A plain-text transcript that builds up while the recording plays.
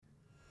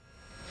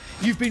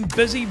You've been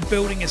busy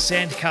building a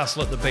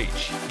sandcastle at the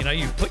beach.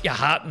 You've put your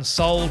heart and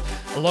soul,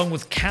 along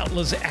with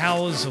countless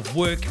hours of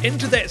work,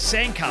 into that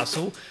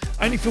sandcastle,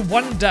 only for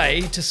one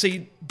day to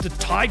see the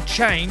tide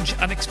change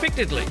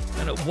unexpectedly,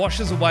 and it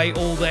washes away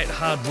all that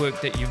hard work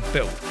that you've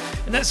built.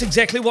 And that's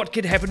exactly what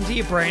could happen to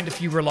your brand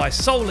if you rely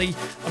solely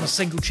on a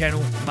single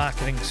channel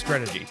marketing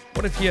strategy.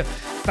 What if your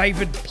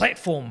favoured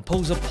platform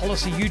pulls a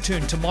policy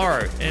U-turn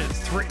tomorrow and it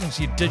threatens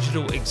your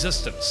digital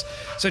existence?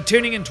 So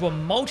turning into a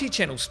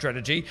multi-channel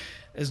strategy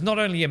is not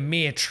only a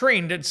mere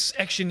trend, it's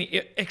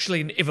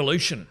actually an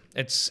evolution.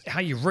 It's how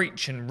you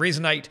reach and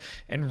resonate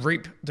and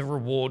reap the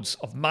rewards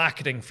of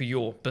marketing for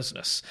your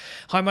business.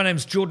 Hi, my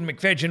name's Jordan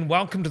McFadgen.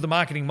 Welcome to the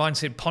Marketing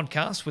Mindset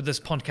Podcast, where this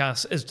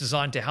podcast is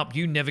designed to help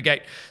you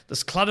navigate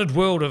this cluttered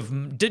world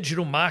of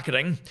digital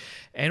marketing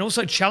and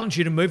also challenge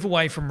you to move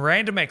away from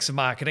random acts of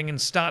marketing and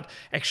start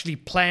actually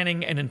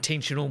planning an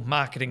intentional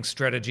marketing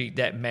strategy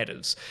that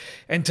matters.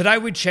 And today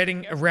we're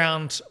chatting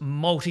around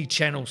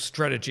multi-channel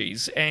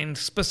strategies and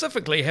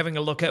specifically having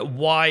a look at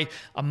why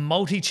a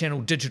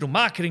multi-channel digital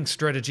marketing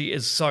strategy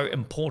is so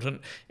important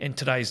in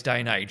today's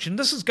day and age. And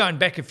this is going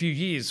back a few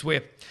years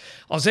where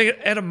I was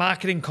at a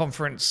marketing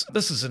conference.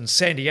 This is in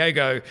San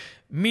Diego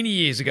many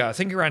years ago, I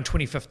think around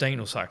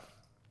 2015 or so.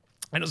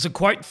 And it was a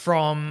quote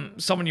from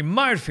someone you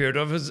might have heard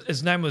of.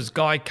 His name was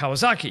Guy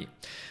Kawasaki.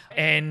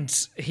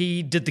 And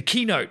he did the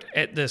keynote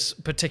at this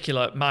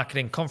particular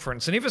marketing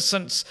conference. And ever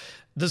since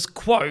this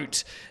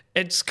quote,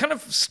 it's kind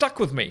of stuck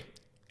with me.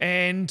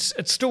 And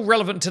it's still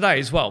relevant today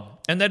as well.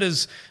 And that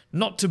is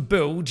not to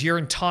build your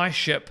entire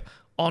ship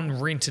on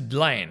rented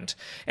land.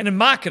 And in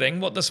marketing,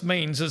 what this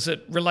means is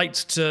it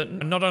relates to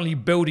not only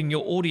building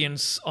your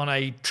audience on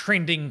a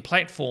trending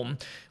platform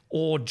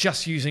or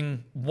just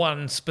using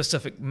one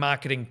specific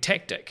marketing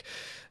tactic.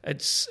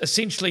 It's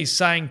essentially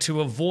saying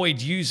to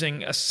avoid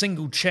using a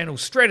single channel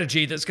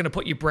strategy that's going to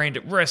put your brand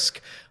at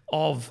risk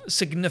of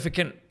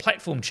significant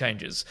platform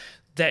changes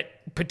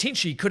that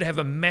potentially could have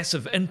a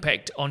massive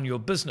impact on your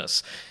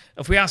business.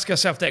 If we ask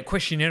ourselves that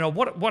question,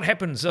 what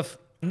happens if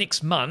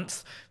next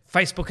month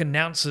Facebook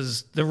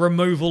announces the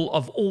removal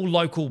of all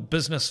local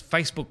business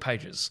Facebook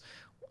pages?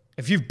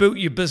 If you've built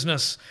your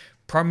business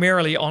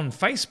primarily on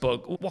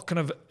Facebook, what kind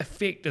of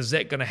effect is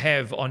that going to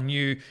have on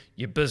you,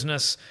 your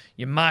business,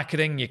 your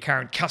marketing, your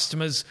current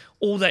customers?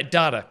 All that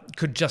data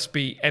could just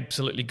be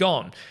absolutely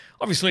gone.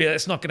 Obviously,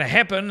 that's not going to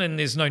happen, and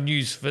there's no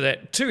news for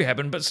that to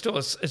happen, but still,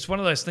 it's one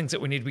of those things that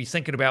we need to be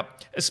thinking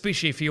about,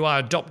 especially if you are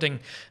adopting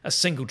a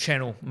single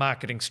channel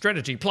marketing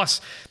strategy.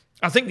 Plus,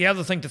 I think the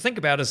other thing to think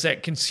about is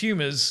that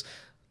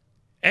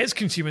as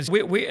consumers,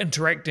 we're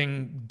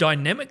interacting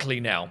dynamically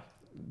now.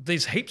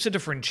 There's heaps of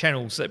different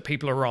channels that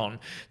people are on.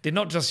 They're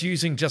not just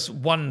using just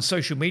one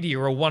social media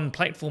or one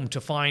platform to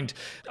find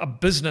a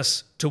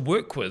business to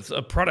work with,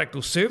 a product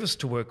or service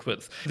to work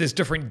with. There's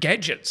different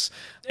gadgets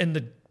in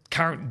the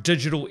current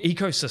digital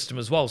ecosystem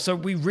as well. So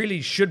we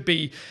really should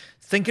be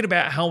thinking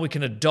about how we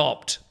can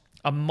adopt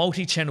a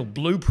multi-channel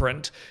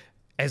blueprint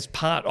as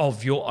part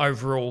of your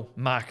overall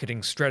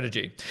marketing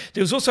strategy.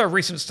 There was also a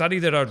recent study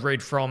that I'd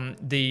read from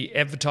the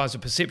Advertiser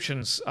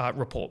Perceptions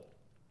report.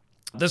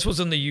 This was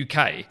in the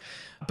UK,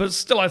 but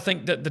still I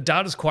think that the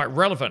data is quite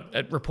relevant.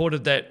 It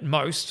reported that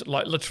most,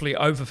 like literally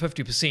over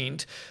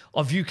 50%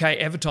 of UK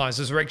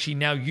advertisers are actually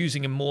now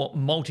using a more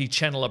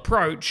multi-channel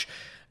approach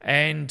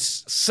and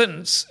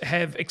since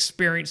have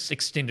experienced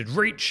extended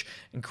reach,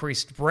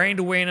 increased brand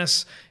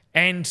awareness,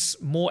 and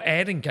more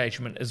ad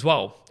engagement as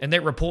well. And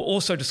that report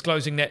also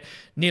disclosing that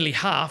nearly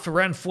half,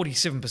 around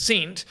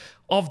 47%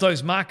 of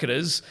those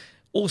marketers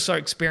also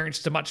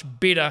experienced a much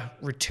better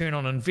return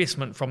on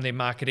investment from their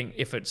marketing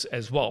efforts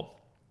as well.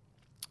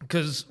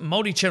 Because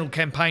multi-channel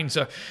campaigns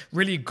are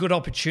really a good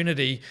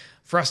opportunity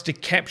for us to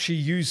capture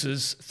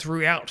users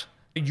throughout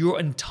your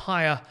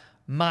entire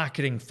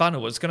marketing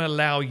funnel. It's going to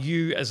allow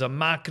you as a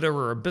marketer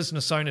or a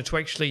business owner to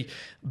actually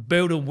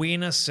build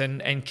awareness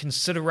and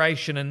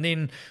consideration, and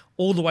then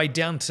all the way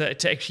down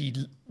to actually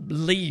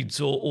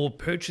leads or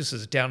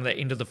purchases down the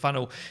end of the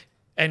funnel.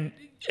 And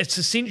it's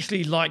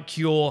essentially like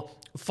you're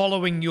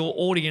following your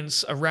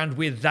audience around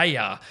where they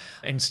are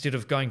instead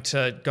of going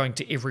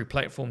to every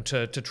platform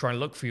to try and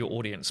look for your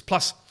audience.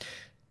 Plus,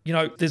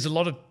 there's a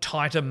lot of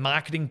tighter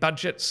marketing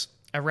budgets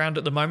around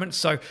at the moment.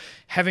 So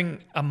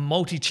having a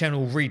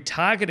multi-channel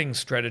retargeting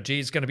strategy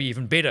is going to be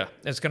even better.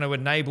 It's going to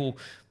enable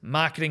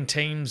marketing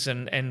teams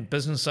and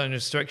business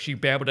owners to actually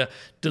be able to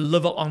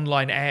deliver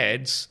online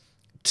ads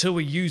to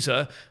a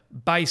user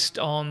based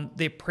on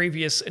their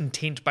previous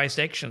intent-based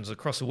actions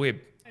across the web.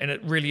 And it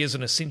really is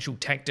an essential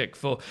tactic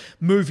for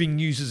moving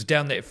users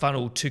down that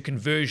funnel to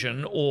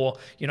conversion or,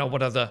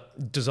 what other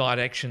desired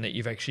action that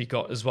you've actually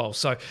got as well.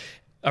 So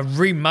a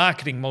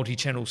remarketing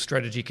multi-channel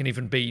strategy can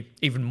even be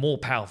even more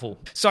powerful.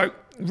 So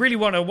really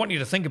what I want you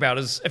to think about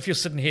is if you're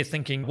sitting here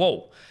thinking,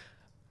 whoa,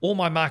 all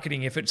my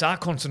marketing efforts are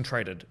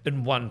concentrated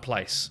in one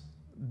place,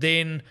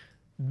 then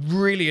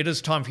really it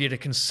is time for you to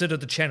consider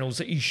the channels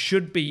that you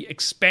should be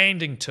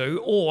expanding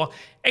to, or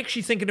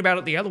actually thinking about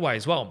it the other way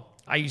as well.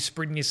 Are you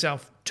spreading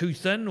yourself too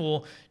thin,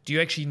 or do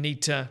you actually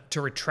need to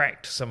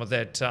retract some of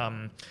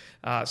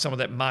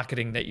that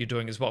marketing that you're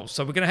doing as well?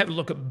 So we're going to have a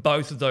look at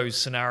both of those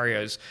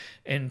scenarios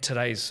in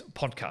today's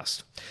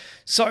podcast.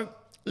 So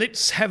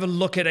let's have a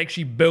look at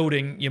actually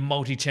building your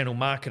multi-channel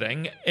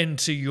marketing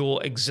into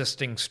your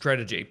existing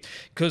strategy,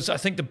 because I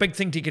think the big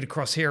thing to get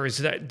across here is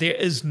that there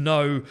is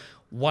no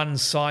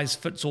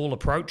one-size-fits-all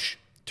approach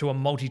to a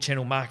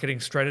multi-channel marketing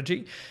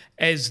strategy,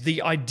 as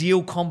the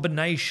ideal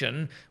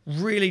combination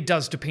really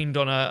does depend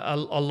on a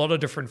lot of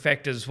different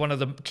factors. One of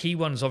the key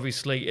ones,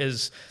 obviously,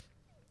 is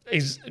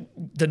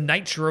the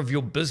nature of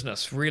your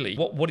business, really.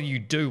 What do you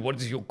do? What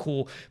is your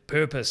core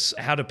purpose?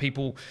 How do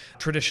people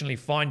traditionally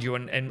find you?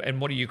 And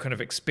what are you kind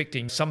of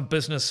expecting? Some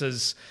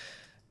businesses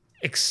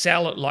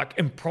excel at like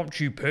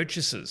impromptu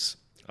purchases,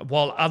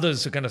 while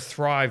others are going to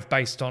thrive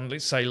based on,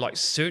 let's say, like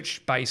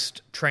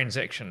search-based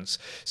transactions.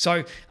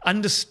 So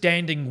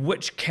understanding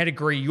which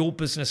category your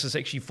business is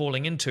actually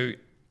falling into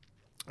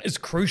is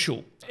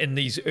crucial in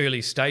these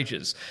early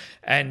stages.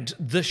 And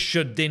this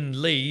should then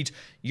lead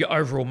your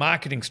overall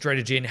marketing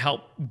strategy and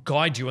help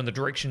guide you in the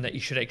direction that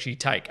you should actually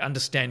take,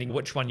 understanding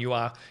which one you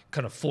are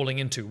kind of falling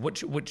into,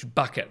 which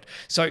bucket.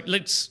 So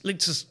let's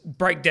just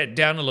break that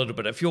down a little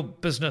bit. If your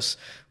business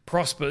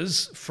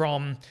prospers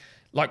from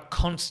like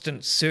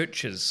constant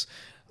searches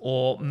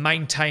or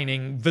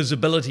maintaining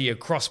visibility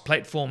across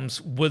platforms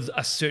with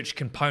a search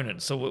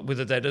component, so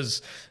whether that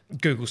is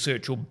Google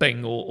search or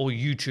Bing or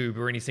YouTube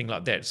or anything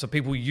like that. So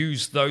people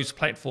use those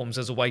platforms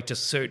as a way to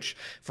search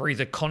for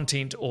either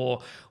content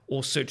or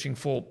searching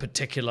for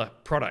particular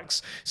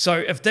products. So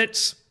if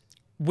that's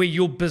where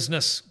your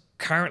business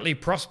currently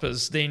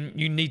prospers, then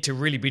you need to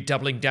really be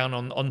doubling down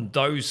on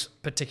those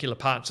particular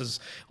parts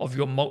of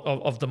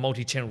the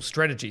multi-channel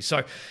strategy.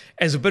 So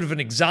as a bit of an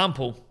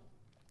example,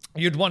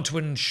 you'd want to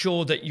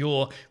ensure that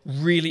you're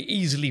really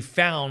easily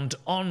found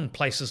on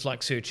places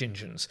like search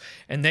engines,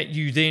 and that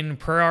you then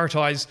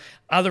prioritize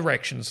other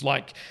actions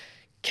like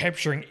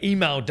capturing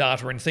email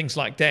data and things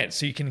like that,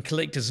 so you can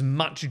collect as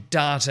much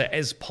data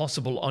as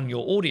possible on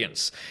your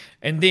audience.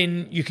 And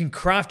then you can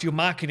craft your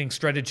marketing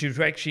strategy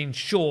to actually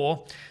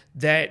ensure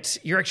that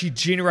you're actually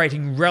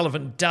generating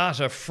relevant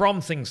data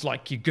from things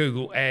like your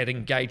Google ad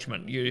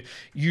engagement, your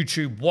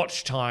YouTube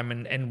watch time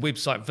and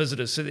website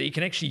visitors, so that you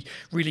can actually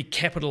really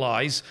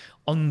capitalize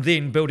on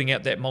then building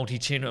out that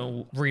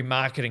multi-channel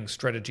remarketing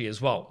strategy as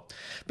well.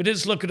 But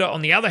let's look at it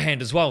on the other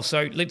hand as well.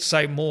 So let's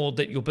say more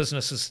that your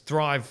business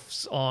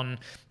thrives on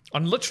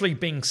literally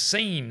being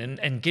seen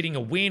and getting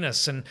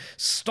awareness and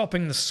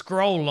stopping the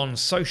scroll on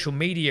social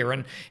media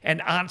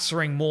and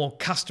answering more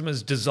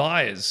customers'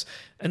 desires.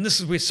 And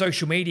this is where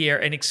social media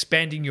and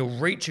expanding your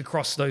reach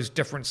across those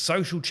different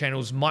social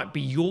channels might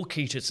be your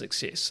key to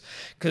success,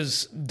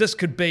 because this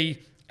could be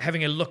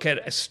having a look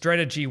at a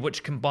strategy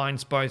which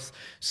combines both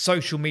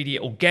social media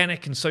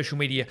organic and social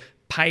media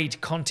paid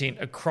content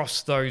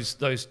across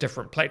those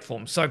different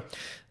platforms. So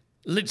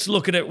let's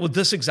look at it with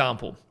this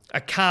example. A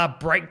car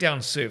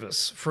breakdown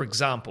service, for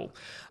example,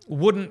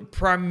 wouldn't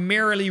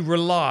primarily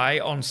rely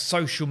on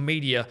social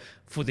media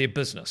for their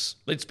business.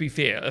 Let's be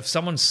fair. If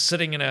someone's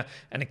sitting in a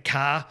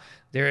car,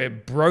 they're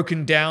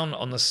broken down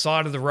on the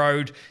side of the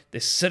road,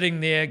 they're sitting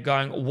there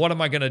going, what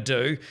am I going to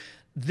do?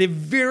 They're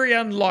very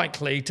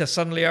unlikely to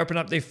suddenly open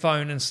up their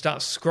phone and start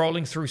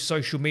scrolling through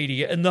social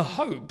media in the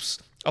hopes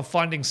of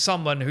finding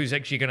someone who's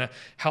actually going to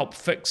help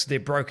fix their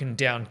broken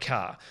down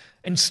car.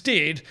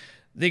 Instead,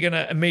 they're going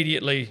to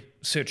immediately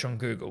search on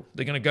Google.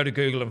 They're going to go to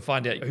Google and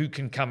find out who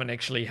can come and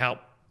actually help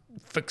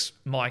fix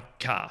my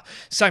car.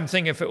 Same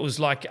thing if it was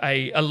like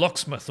a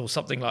locksmith or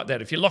something like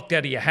that. If you're locked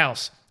out of your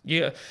house,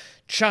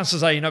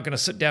 chances are you're not going to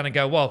sit down and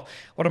go, well,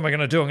 what am I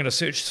going to do? I'm going to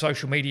search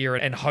social media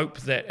and hope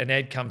that an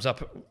ad comes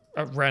up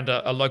around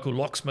a local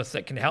locksmith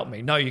that can help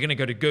me. No, you're going to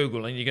go to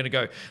Google and you're going to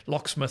go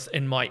locksmith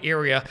in my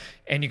area,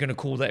 and you're going to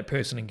call that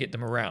person and get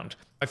them around.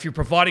 If you're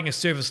providing a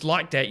service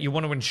like that, you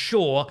want to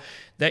ensure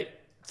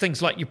that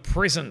things like your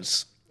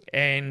presence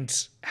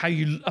and how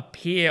you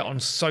appear on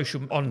search,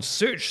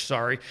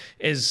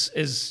 is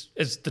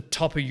the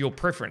top of your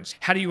preference.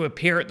 How do you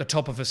appear at the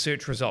top of a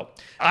search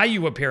result? Are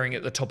you appearing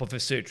at the top of a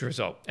search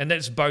result? And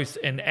that's both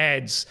in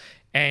ads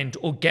and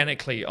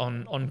organically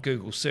on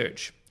Google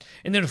search.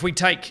 And then if we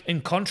take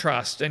in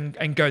contrast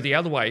and go the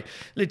other way,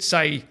 let's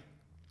say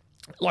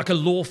like a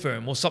law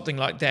firm or something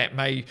like that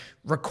may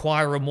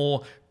require a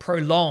more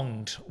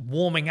prolonged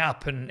warming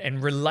up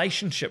and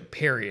relationship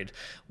period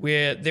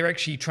where they're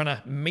actually trying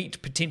to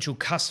meet potential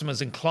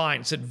customers and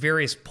clients at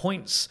various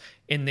points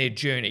in their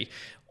journey,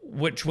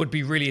 which would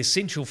be really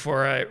essential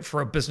for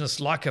a business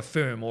like a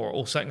firm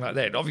or something like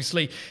that.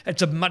 Obviously,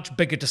 it's a much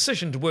bigger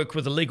decision to work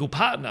with a legal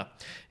partner.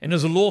 And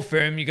as a law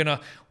firm, you're going to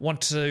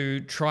want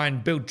to try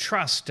and build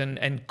trust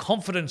and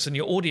confidence in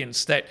your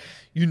audience that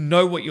you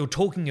know what you're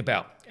talking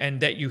about and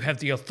that you have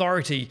the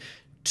authority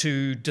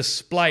to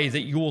display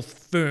that your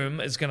firm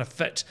is going to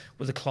fit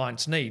with the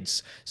client's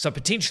needs. So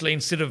potentially,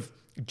 instead of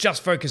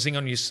just focusing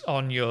on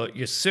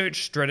your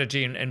search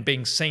strategy and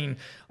being seen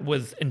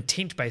with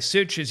intent-based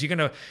searches, you're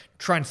going to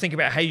try and think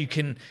about how you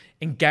can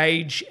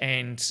engage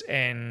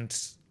and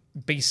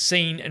be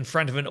seen in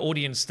front of an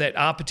audience that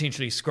are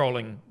potentially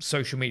scrolling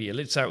social media.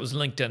 Let's say it was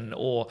LinkedIn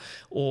or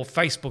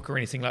Facebook or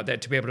anything like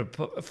that, to be able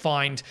to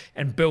find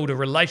and build a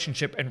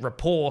relationship and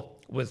rapport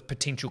with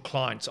potential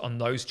clients on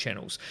those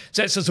channels.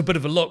 So that's just a bit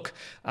of a look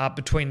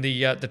between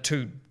the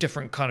two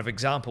different kind of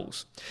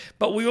examples.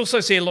 But we also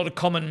see a lot of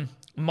common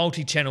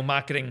multi-channel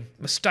marketing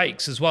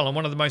mistakes as well. And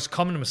one of the most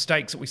common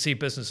mistakes that we see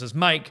businesses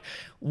make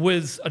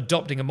with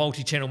adopting a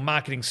multi-channel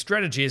marketing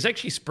strategy is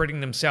actually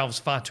spreading themselves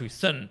far too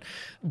thin.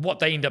 What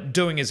they end up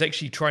doing is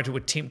actually try to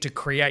attempt to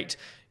create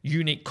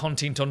unique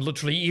content on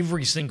literally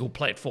every single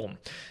platform,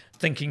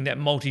 thinking that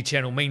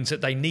multi-channel means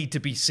that they need to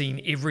be seen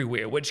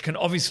everywhere, which can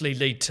obviously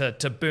lead to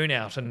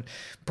burnout. And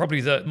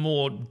probably the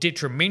more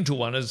detrimental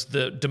one is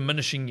the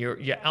diminishing your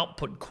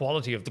output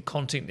quality of the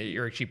content that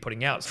you're actually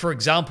putting out. For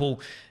example,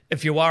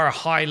 if you are a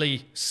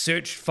highly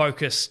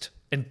search-focused,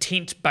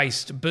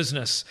 intent-based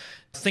business,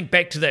 think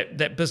back to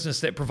that business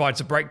that provides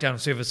a breakdown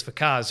service for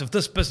cars. If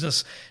this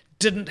business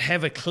didn't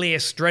have a clear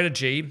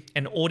strategy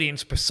and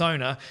audience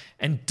persona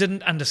and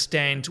didn't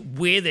understand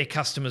where their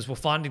customers were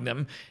finding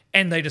them,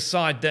 and they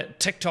decide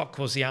that TikTok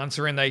was the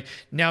answer, and they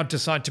now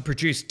decide to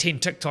produce 10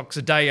 TikToks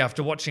a day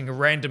after watching a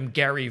random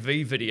Gary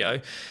Vee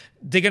video,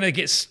 they're going to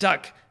get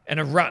stuck in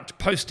a rut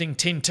posting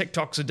 10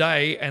 TikToks a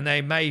day, and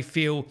they may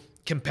feel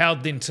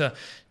compelled then to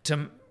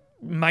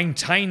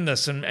maintain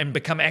this and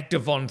become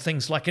active on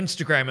things like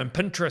Instagram and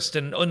Pinterest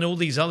and all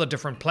these other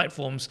different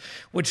platforms,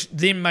 which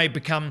then may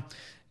become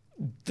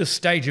the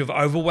stage of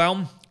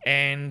overwhelm,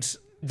 and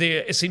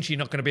they're essentially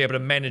not going to be able to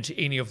manage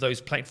any of those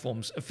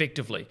platforms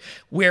effectively.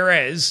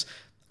 Whereas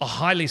a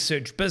highly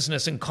searched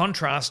business, in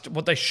contrast,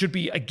 what they should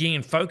be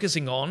again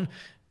focusing on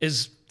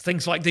is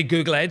things like their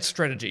Google Ads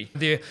strategy,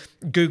 their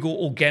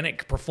Google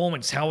organic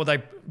performance. How are they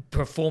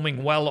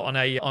performing well on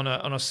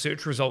a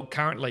search result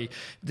currently?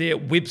 Their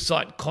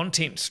website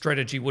content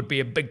strategy would be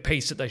a big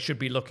piece that they should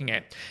be looking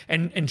at,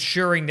 and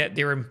ensuring that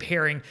they're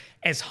appearing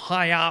as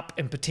high up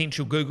in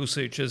potential Google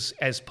searches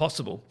as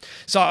possible.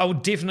 So I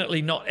would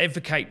definitely not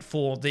advocate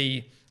for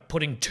the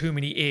putting too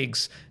many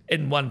eggs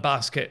in one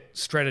basket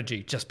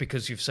strategy just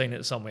because you've seen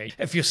it somewhere.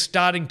 If you're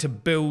starting to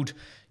build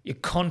your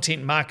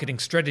content marketing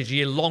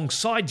strategy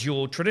alongside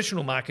your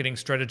traditional marketing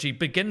strategy,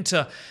 begin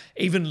to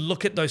even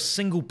look at those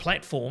single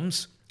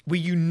platforms where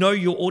you know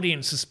your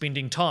audience is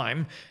spending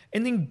time,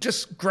 and then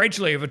just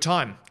gradually over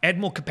time add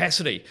more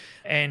capacity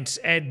and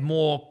add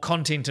more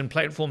content and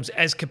platforms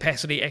as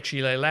capacity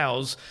actually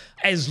allows,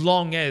 as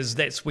long as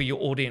that's where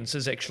your audience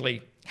is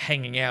actually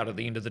hanging out at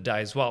the end of the day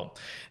as well.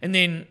 And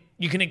then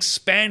you can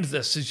expand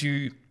this as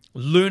you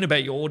learn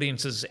about your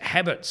audience's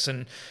habits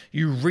and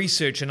you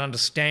research and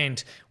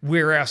understand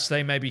where else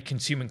they may be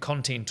consuming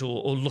content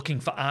or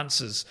looking for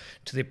answers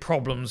to their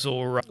problems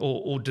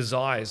or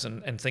desires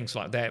and things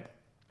like that.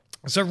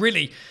 So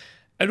really,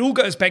 it all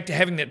goes back to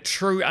having that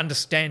true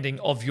understanding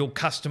of your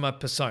customer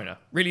persona.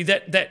 Really,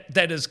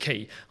 that is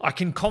key. I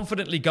can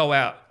confidently go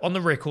out on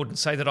the record and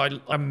say that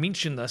I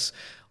mention this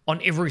on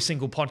every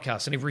single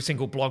podcast and every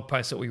single blog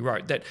post that we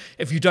wrote, that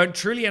if you don't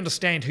truly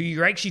understand who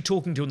you're actually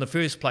talking to in the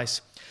first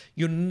place,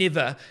 you're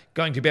never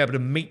going to be able to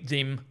meet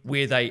them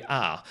where they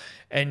are.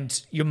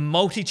 And your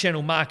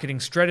multi-channel marketing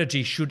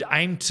strategy should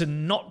aim to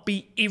not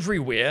be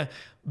everywhere,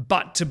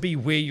 but to be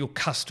where your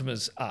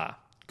customers are.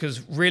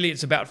 Because really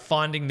it's about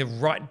finding the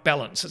right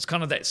balance. It's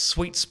kind of that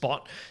sweet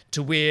spot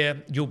to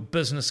where your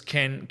business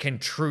can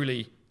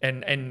truly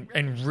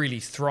and really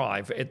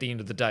thrive at the end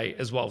of the day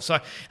as well. So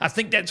I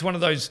think that's one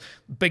of those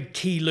big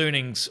key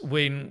learnings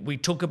when we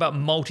talk about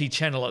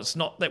multi-channel. It's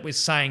not that we're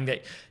saying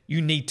that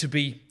you need to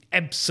be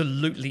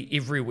absolutely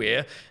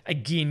everywhere.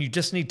 Again, you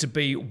just need to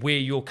be where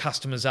your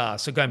customers are.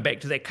 So going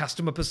back to that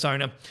customer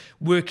persona,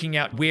 working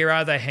out where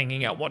are they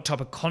hanging out, what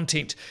type of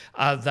content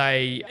are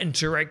they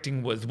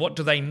interacting with, what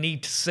do they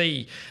need to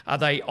see, are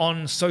they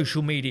on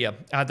social media,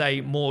 are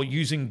they more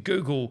using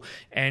Google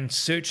and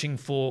searching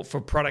for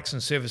products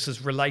and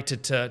services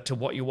related to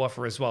what you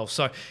offer as well.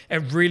 So it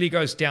really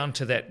goes down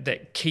to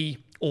that key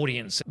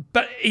audience.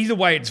 But either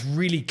way, it's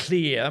really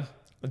clear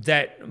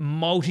that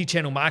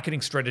multi-channel marketing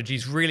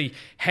strategies really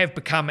have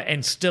become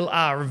and still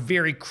are a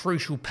very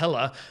crucial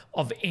pillar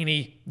of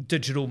any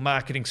digital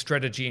marketing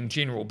strategy in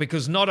general,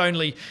 because not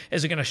only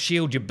is it going to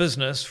shield your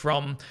business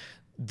from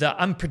the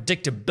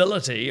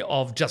unpredictability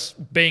of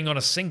just being on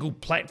a single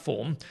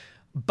platform,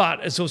 but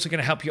it's also going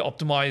to help you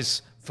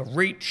optimize for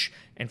reach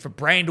and for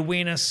brand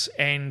awareness,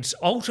 and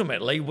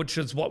ultimately, which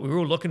is what we were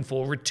all looking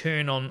for,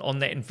 return on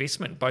that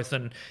investment, both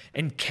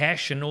in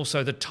cash and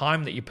also the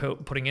time that you're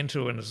putting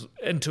into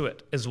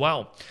it as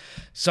well.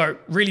 So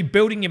really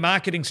building your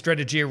marketing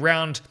strategy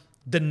around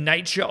the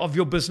nature of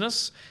your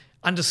business,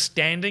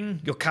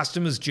 understanding your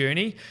customer's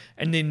journey,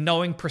 and then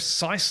knowing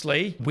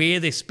precisely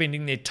where they're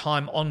spending their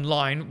time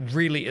online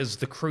really is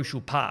the crucial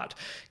part,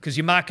 because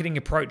your marketing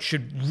approach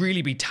should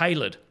really be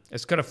tailored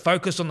It's got to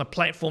focus on the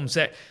platforms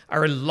that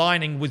are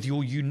aligning with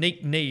your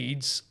unique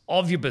needs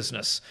of your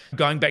business.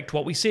 Going back to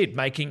what we said,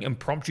 making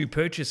impromptu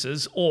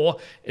purchases, or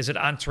is it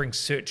answering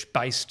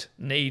search-based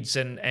needs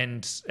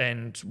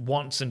and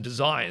wants and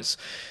desires?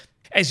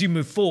 As you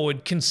move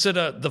forward,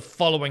 consider the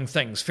following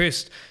things.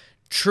 First,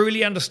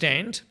 truly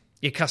understand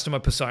your customer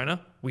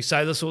persona. We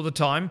say this all the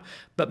time,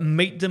 but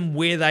meet them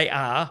where they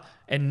are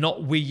and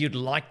not where you'd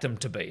like them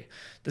to be.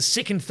 The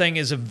second thing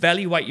is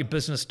evaluate your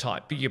business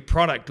type, your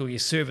product or your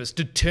service.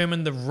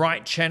 Determine the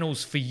right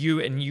channels for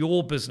you and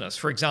your business.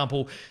 For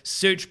example,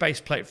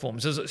 search-based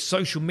platforms. Is it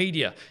social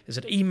media? Is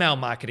it email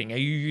marketing? Are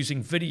you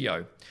using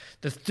video?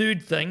 The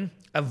third thing,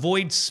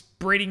 avoid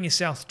spreading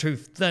yourself too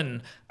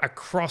thin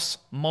across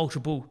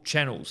multiple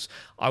channels.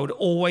 I would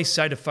always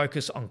say to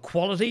focus on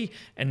quality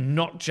and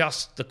not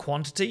just the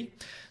quantity.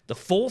 The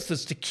fourth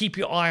is to keep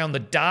your eye on the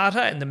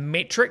data and the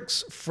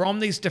metrics from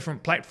these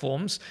different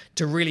platforms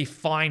to really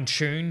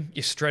fine-tune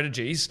your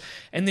strategies.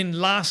 And then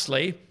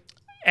lastly,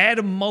 add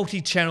a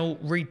multi-channel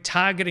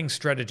retargeting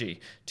strategy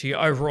to your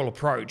overall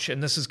approach.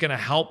 And this is going to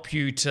help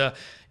you to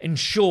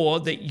ensure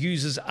that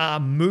users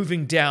are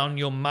moving down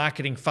your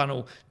marketing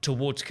funnel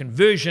towards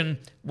conversion,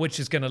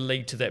 which is going to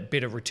lead to that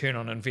better return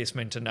on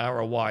investment and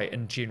ROI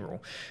in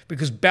general.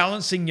 Because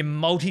balancing your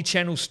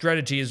multi-channel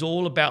strategy is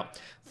all about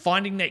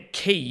finding that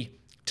key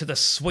to the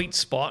sweet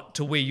spot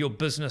to where your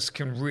business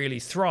can really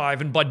thrive.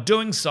 And by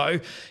doing so,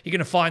 you're going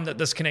to find that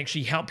this can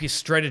actually help your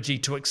strategy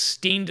to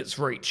extend its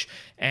reach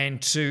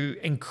and to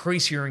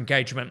increase your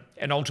engagement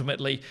and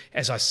ultimately,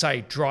 as I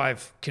say,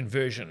 drive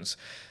conversions.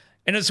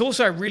 And it's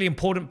also a really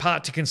important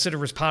part to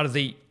consider as part of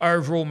the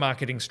overall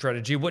marketing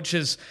strategy, which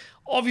is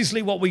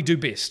obviously what we do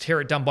best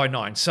here at Done by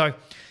 9. So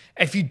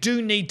if you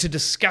do need to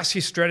discuss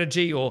your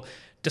strategy or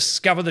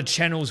discover the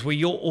channels where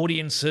your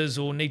audience is,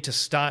 or need to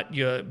start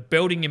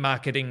building your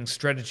marketing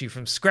strategy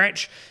from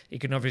scratch, you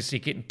can obviously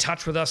get in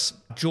touch with us,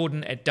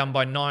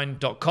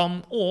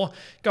 jordan@doneby9.com, or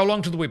go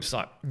along to the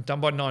website,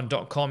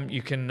 doneby9.com.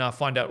 You can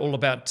find out all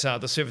about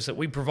the service that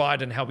we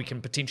provide and how we can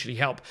potentially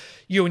help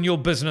you and your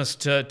business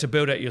to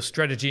build out your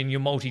strategy and your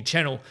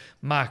multi-channel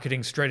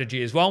marketing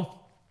strategy as well.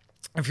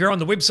 If you're on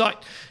the website,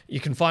 you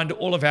can find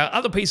all of our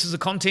other pieces of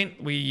content.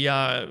 We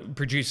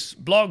produce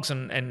blogs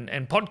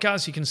and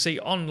podcasts you can see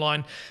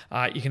online.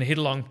 You can head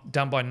along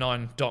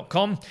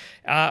doneby9.com.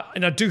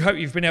 And I do hope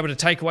you've been able to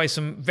take away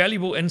some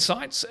valuable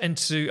insights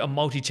into a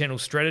multi-channel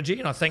strategy.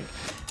 And I think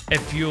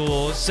if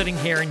you're sitting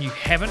here and you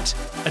haven't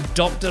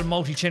adopted a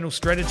multi-channel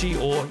strategy,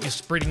 or you're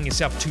spreading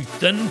yourself too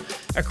thin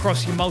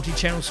across your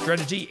multi-channel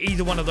strategy,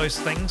 either one of those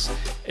things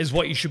is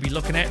what you should be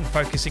looking at and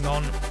focusing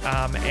on,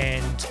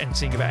 and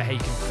seeing about how you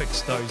can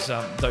fix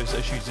those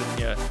issues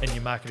in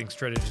your marketing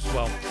strategy as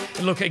well.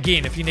 And look,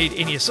 again, if you need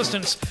any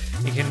assistance,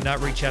 you can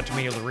reach out to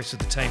me or the rest of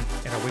the team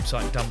at our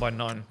website,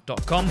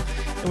 doneby9.com.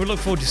 And we look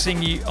forward to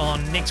seeing you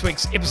on next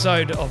week's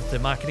episode of the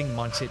Marketing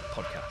Mindset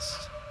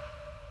Podcast.